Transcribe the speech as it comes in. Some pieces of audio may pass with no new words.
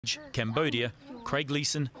Cambodia, Craig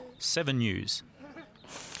Leeson, 7 News.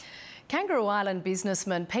 Kangaroo Island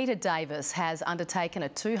businessman Peter Davis has undertaken a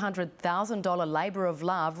 $200,000 labour of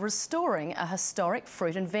love restoring a historic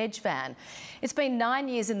fruit and veg van. It's been 9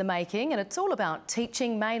 years in the making and it's all about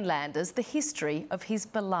teaching mainlanders the history of his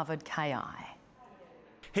beloved KI.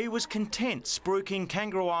 He was content spruiking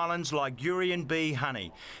Kangaroo Island's Ligurian bee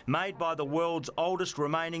honey, made by the world's oldest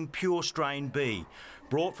remaining pure strain bee,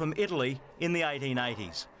 brought from Italy in the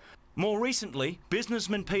 1880s. More recently,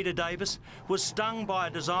 businessman Peter Davis was stung by a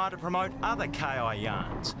desire to promote other KI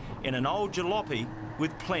yarns in an old jalopy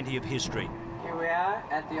with plenty of history. Here we are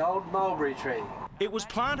at the old mulberry tree. It was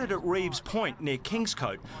planted at Reeves Point near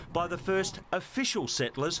Kingscote by the first official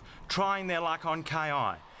settlers trying their luck on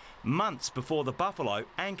KI, months before the buffalo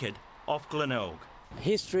anchored off Glenelg.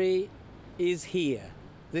 History is here.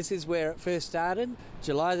 This is where it first started,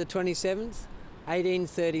 July the 27th,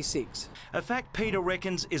 1836. A fact Peter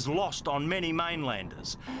reckons is lost on many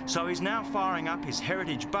mainlanders, so he's now firing up his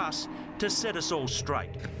heritage bus to set us all straight.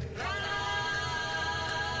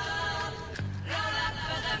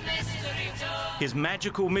 His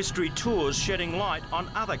magical mystery tours shedding light on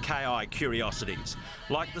other KI curiosities,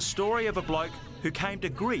 like the story of a bloke who came to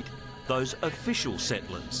greet those official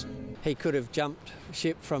settlers. He could have jumped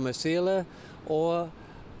ship from a sealer, or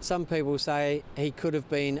some people say he could have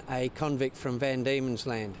been a convict from Van Diemen's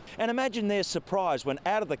Land. And imagine their surprise when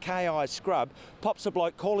out of the KI scrub pops a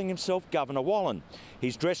bloke calling himself Governor Wallen.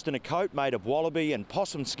 He's dressed in a coat made of wallaby and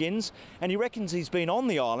possum skins, and he reckons he's been on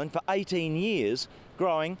the island for 18 years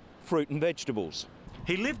growing fruit and vegetables.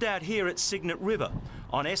 He lived out here at Cygnet River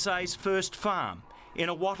on SA's first farm in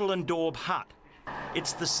a wattle and daub hut.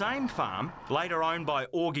 It's the same farm, later owned by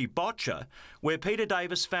Augie Botcher, where Peter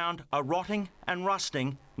Davis found a rotting and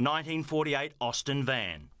rusting 1948 Austin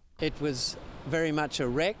van. It was very much a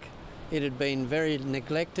wreck. It had been very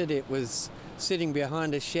neglected. It was sitting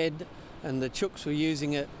behind a shed and the chooks were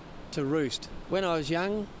using it to roost. When I was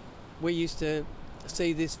young, we used to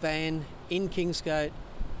see this van in Kingscote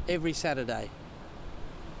every Saturday.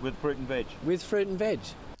 With fruit and veg? With fruit and veg.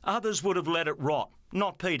 Others would have let it rot,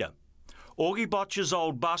 not Peter. Augie Botcher's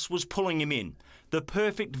old bus was pulling him in, the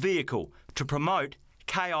perfect vehicle to promote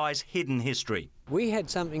KI's hidden history. We had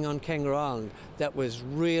something on Kangaroo Island that was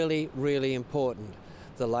really, really important.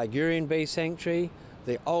 The Ligurian Bee Sanctuary,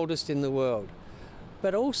 the oldest in the world,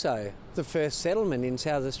 but also the first settlement in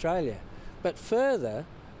South Australia. But further,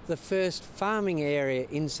 the first farming area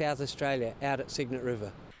in South Australia out at Cygnet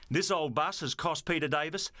River. This old bus has cost Peter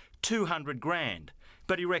Davis $200 grand,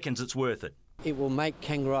 but he reckons it's worth it. It will make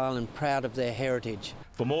Kangaroo Island proud of their heritage.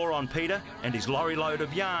 For more on Peter and his lorry load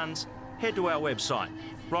of yarns, head to our website.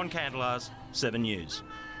 Ron Candelars, 7 News.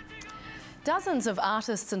 Dozens of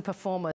artists and performers